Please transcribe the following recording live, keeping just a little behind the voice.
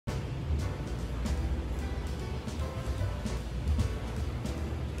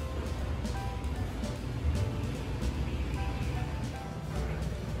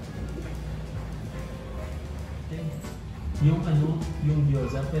Yung ano, yung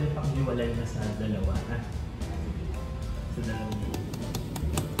gyoza, pero pakiwalay na sa dalawa, ha? Sa dalawang.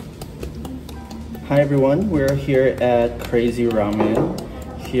 Hi everyone, we're here at CarzyRamen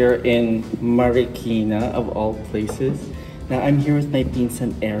here in Marikina of all places. Now I'm here with my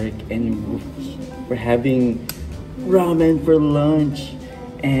pinsan Eric and we're having ramen for lunch.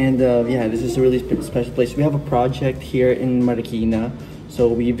 And yeah, this is a really special place. We have a project here in Marikina, so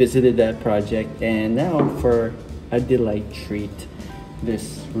we visited that project, and now for a delight treat,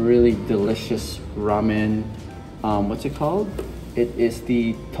 this really delicious ramen. What's it called? It is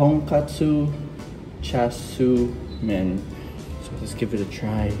the tonkatsu chasu men. So let's give it a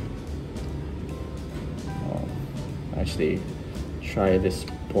try. Actually, try this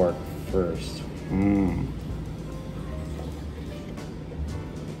pork first.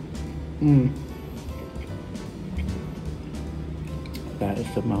 That is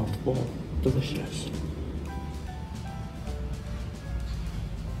a mouthful. Delicious.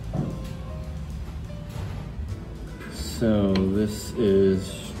 So this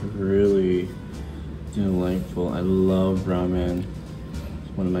is really delightful. I love ramen. It's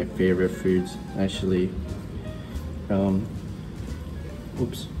one of my favorite foods, actually.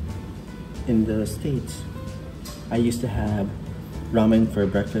 In the States, I used to have ramen for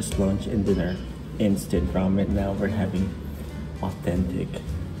breakfast, lunch, and dinner. Instant ramen. Now we're having authentic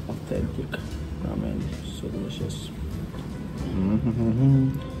ramen. So delicious.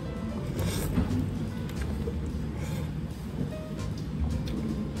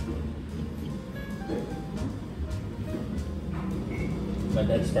 But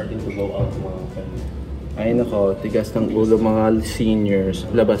that's starting to go out mga kanina. Ay nako, tigas ng ulo mga seniors,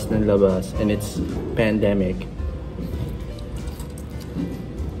 labas ng labas, and it's pandemic.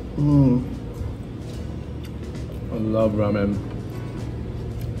 I love ramen.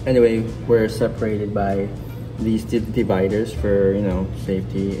 Anyway, we're separated by these dividers for, you know,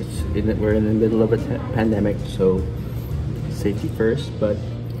 safety. We're in the middle of a pandemic, so safety first, but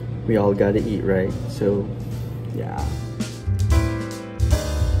we all gotta eat, right? So yeah.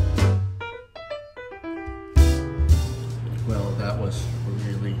 Well, that was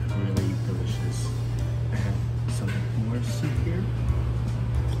really delicious. I have some more soup here.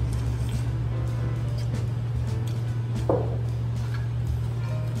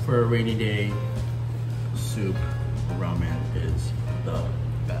 For a rainy day, soup ramen is the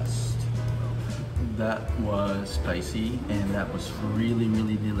best. That was spicy and that was really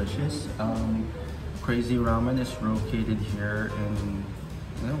delicious. CarzyRamen is located here in,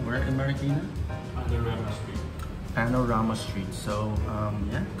 where in Marikina? Panorama Street. Panorama Street. So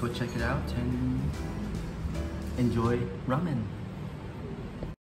yeah, go check it out and enjoy ramen.